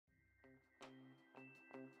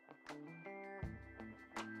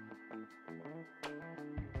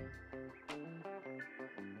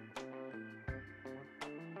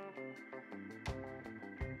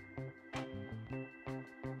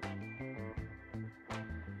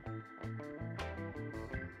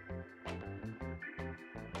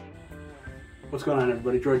What's going on,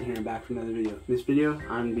 everybody? Jordan here and back for another video. In this video, I'm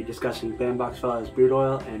going to be discussing Bandbox Fella's beard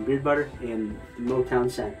oil and beard butter in the Motown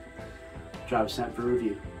scent, which I was sent for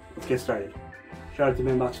review. Let's get started. Shout out to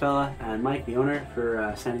Bandbox Fella and Mike, the owner,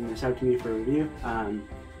 for sending this out to me for review.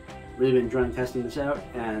 Really been enjoying testing this out,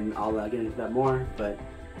 and I'll get into that more, but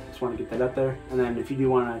just want to get that up there. And then if you do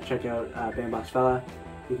want to check out Bandbox Fella,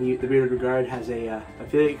 you can use, the Bearded Regard has a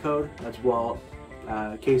affiliate code. That's Walt,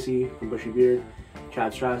 Casey from Bushy Beard,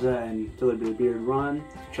 Chad Straza, and Deliberate Beard Ron.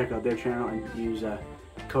 Check out their channel and use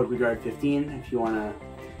code Regard15 if you want to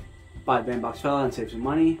buy Bandbox Fella and save some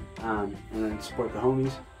money, and then support the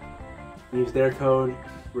homies. Use their code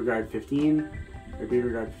Regard15 or Beard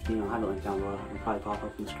Regard15. I'll have it linked down below. It'll probably pop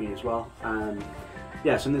up on the screen as well.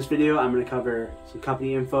 Yeah, so in this video I'm going to cover some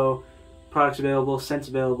company info, products available, scents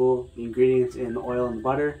available, the ingredients in the oil and the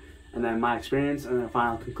butter, and then my experience, and then a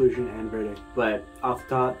final conclusion and verdict. But off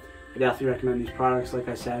the top, I definitely recommend these products, like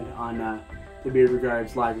I said on the Beard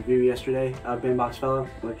Regard's live review yesterday of Bandbox Fella,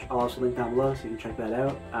 which I'll also link down below so you can check that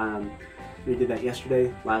out. We did that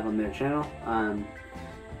yesterday live on their channel.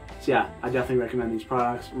 So yeah, I definitely recommend these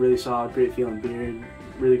products. Really solid, great feeling beard,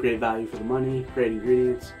 really great value for the money, great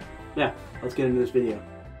ingredients. Yeah, let's get into this video.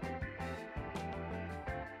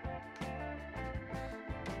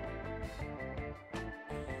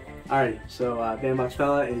 Alrighty, so Bandbox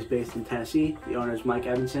Fella is based in Tennessee. The owner is Mike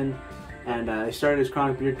Evanson, and they started as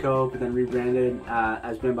Chronic Beard Co., but then rebranded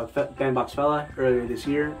as Bandbox Fella earlier this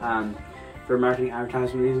year for marketing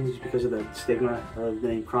advertising reasons, because of the stigma of the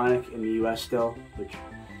name Chronic in the US still, which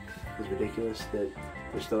is ridiculous that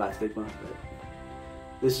there's still that stigma, but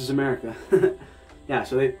this is America. Yeah,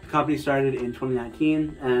 so the company started in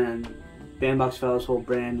 2019, and Bandbox Fella's whole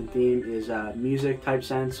brand and theme is music type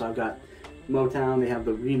scents. So I've got Motown, they have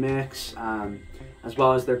the remix, as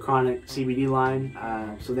well as their Chronic CBD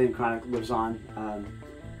line. So then Chronic lives on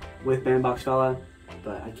with Bandbox Fella,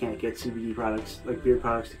 but I can't get CBD products, like beard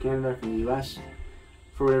products, to Canada from the US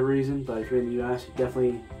for whatever reason. But if you're in the US,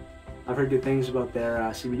 definitely, I've heard good things about their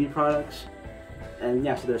CBD products. And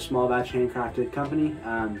yeah, so they're a small batch handcrafted company.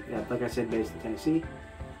 Yeah, like I said, based in Tennessee.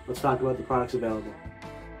 Let's talk about the products available.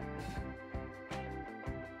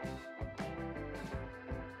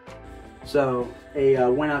 So a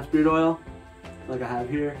 1 ounce beard oil, like I have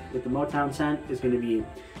here with the Motown scent, is going to be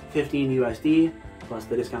 $15 USD plus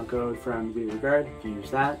the discount code from Beard Regard if you use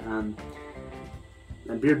that. And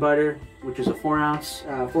beard butter, which is a 4 ounce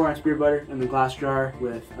beard butter in the glass jar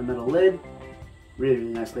with a metal lid. Really,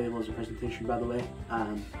 really nice label as a presentation, by the way.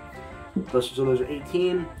 So those are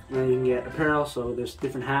 18, and then you can get apparel. So there's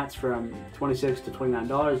different hats from $26 to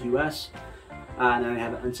 $29 US. And then they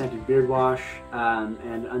have an unscented beard wash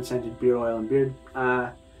and unscented beard oil and beard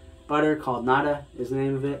butter called Nada is the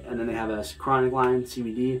name of it. And then they have a Chronic line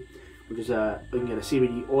CBD, which is you can get a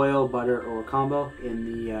CBD oil, butter, or a combo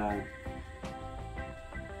in the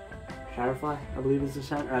Shadowfly, I believe is the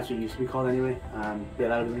scent, or that's what it used to be called anyway. Yeah,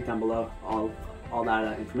 that'll be linked down below, all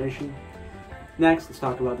that information. Next, let's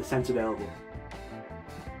talk about the scents available.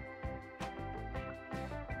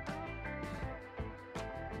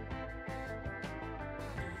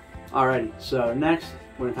 Alrighty, so next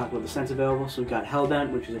we're going to talk about the scents available. So we've got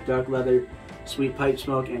Hellbent, which is a dark leather, sweet pipe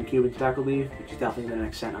smoke, and Cuban tobacco leaf, which is definitely the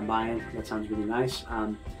next scent I'm buying. That sounds really nice.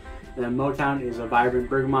 Then Motown is a vibrant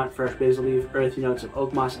bergamot, fresh basil leaf, earthy notes of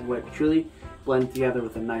oak moss and white patchouli, blended together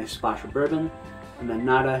with a nice splash of bourbon. And then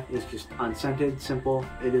Nada is just unscented, simple,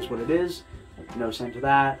 it is what it is, no scent to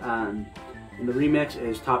that. And the remix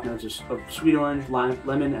is top notes of sweet orange,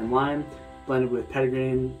 lemon, and lime, blended with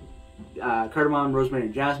petitgrain, cardamom, rosemary,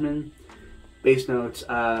 and jasmine. Base notes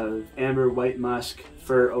of amber, white musk,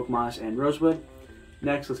 fir, oak moss, and rosewood.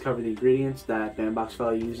 Next, let's cover the ingredients that Bandbox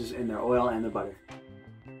Fella uses in their oil and their butter.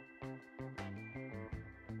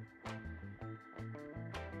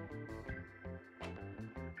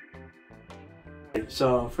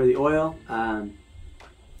 So for the oil,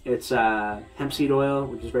 it's hemp seed oil,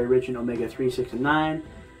 which is very rich in omega-3, 6, and 9.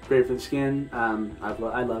 Great for the skin. I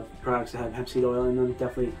love products that have hemp seed oil in them.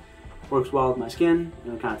 Definitely works well with my skin,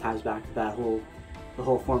 and it kind of ties back to that the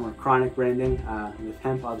whole former Chronic branding, with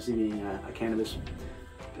hemp obviously being a cannabis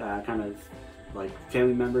kind of like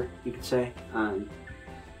family member, you could say,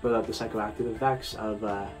 without the psychoactive effects of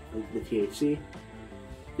the THC.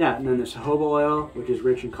 Yeah, and then there's jojoba oil, which is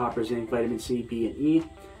rich in copper, zinc, vitamin C, B, and E,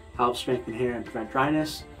 helps strengthen hair and prevent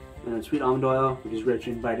dryness. And then sweet almond oil, which is rich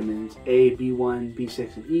in vitamins A, B1,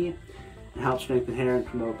 B6, and E, and helps strengthen hair and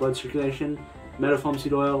promote blood circulation. Meadow foam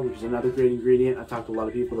seed oil, which is another great ingredient. I've talked to a lot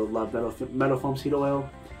of people that love meadow foam seed oil.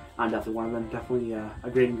 I'm definitely one of them, definitely a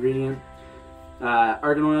great ingredient.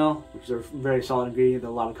 Argan oil, which is a very solid ingredient that a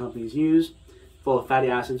lot of companies use. full of fatty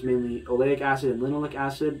acids, mainly oleic acid and linoleic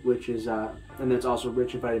acid, which is and it's also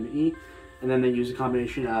rich in vitamin E. And then they use a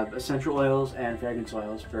combination of essential oils and fragrance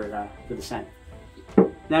oils for the scent.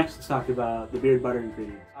 Next, let's talk about the beard butter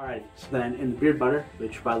ingredients. Alright, so then in the beard butter,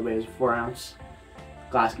 which by the way is a 4-ounce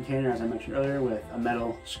glass container, as I mentioned earlier, with a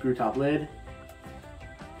metal screw top lid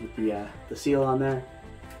with the seal on there,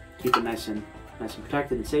 keep it nice and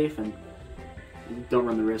protected and safe, and you don't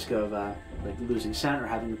run the risk of like losing scent or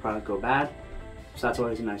having the product go bad. So that's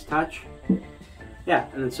always a nice touch. Yeah,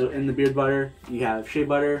 and then so in the beard butter you have shea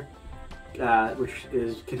butter, which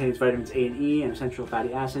contains vitamins A and E and essential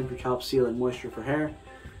fatty acids, which helps seal in moisture for hair.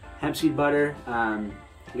 Hemp seed butter,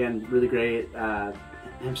 again really great.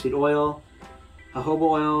 Hemp seed oil, jojoba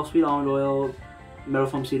oil, sweet almond oil,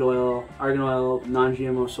 meadowfoam seed oil, argan oil,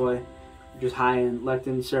 non-GMO soy, which is high in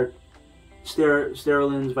lectins,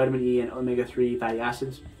 sterolins, vitamin E, and omega-3 fatty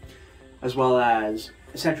acids, as well as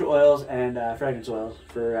essential oils and fragrance oils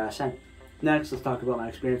for scent. Next, let's talk about my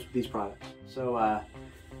experience with these products. So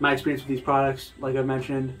my experience with these products, like I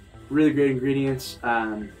mentioned, really great ingredients,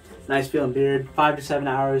 nice feeling beard, 5 to 7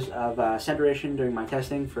 hours of scent duration during my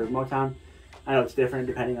testing for Motown. I know it's different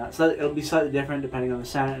depending on, so it'll be slightly different depending on the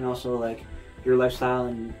scent and also like your lifestyle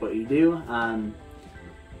and what you do.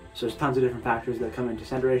 So there's tons of different factors that come into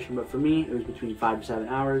scent duration, but for me it was between 5 to 7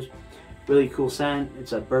 hours. Really cool scent.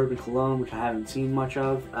 It's a bourbon cologne, which I haven't seen much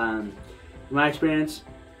of in my experience,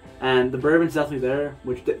 and the bourbon's definitely there,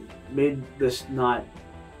 which made this not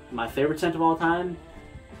my favorite scent of all time,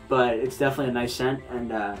 but it's definitely a nice scent,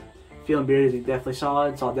 and feeling beard is definitely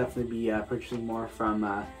solid, so I'll definitely be purchasing more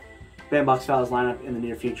from Bandbox Fella's lineup in the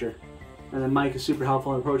near future. And then Mike is super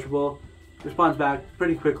helpful and approachable, responds back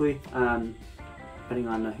pretty quickly, depending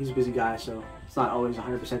on, he's a busy guy, so it's not always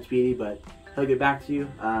 100% speedy, but he'll get back to you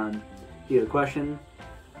if you have a question.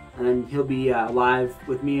 And then he'll be live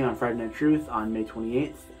with me on Friday Night Truth on May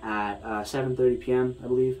 28th at 7:30 p.m. I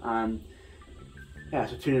believe. Yeah,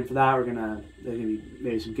 so tune in for that. There's gonna be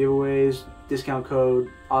maybe some giveaways, discount code,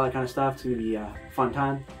 all that kind of stuff. It's gonna be a fun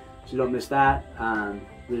time, so don't miss that.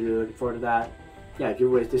 Really looking forward to that. Yeah,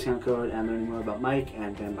 giveaways, discount code, and learning more about Mike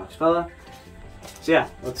and Bandbox Fella. So yeah,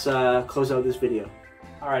 let's close out this video.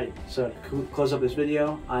 Alrighty, so to close up this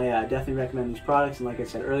video, I definitely recommend these products, and like I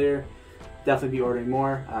said earlier, definitely be ordering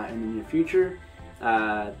more in the near future.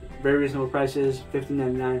 Very reasonable prices,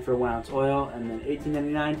 $15.99 for a 1-ounce oil, and then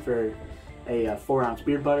 $18.99 for a 4-ounce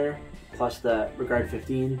beard butter, plus the Regard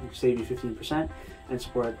 15, which save you 15%, and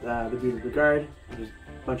support the Bearded Regard, which is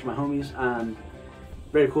a bunch of my homies.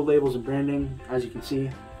 Very cool labels and branding, as you can see.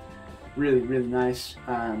 Really, really nice.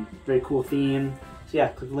 Very cool theme. So yeah,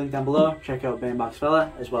 click the link down below. Check out Bandbox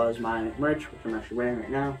Fella, as well as my merch, which I'm actually wearing right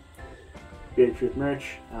now. Bearded Truth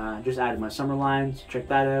merch. Just added my summer line, so check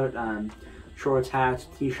that out. Shorts, hats,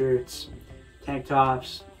 t-shirts, tank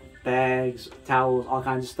tops, bags, towels, all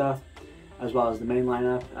kinds of stuff, as well as the main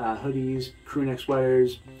lineup, hoodies, crew neck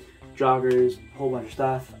sweaters, joggers, a whole bunch of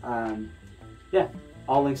stuff. Yeah,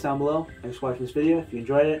 all links down below. Thanks for watching this video. If you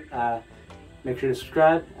enjoyed it, make sure to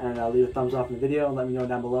subscribe and leave a thumbs up in the video, and let me know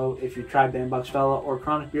down below if you tried Bandbox Fella or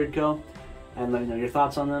Chronic Beard Co. and let me know your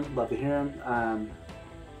thoughts on them. Love to hear them.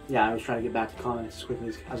 Yeah, I always try to get back to comments as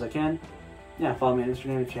quickly as I can. Yeah, follow me on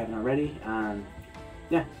Instagram if you haven't already.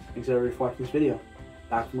 Yeah, thanks everybody for watching this video.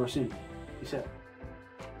 Back for more soon. Peace out.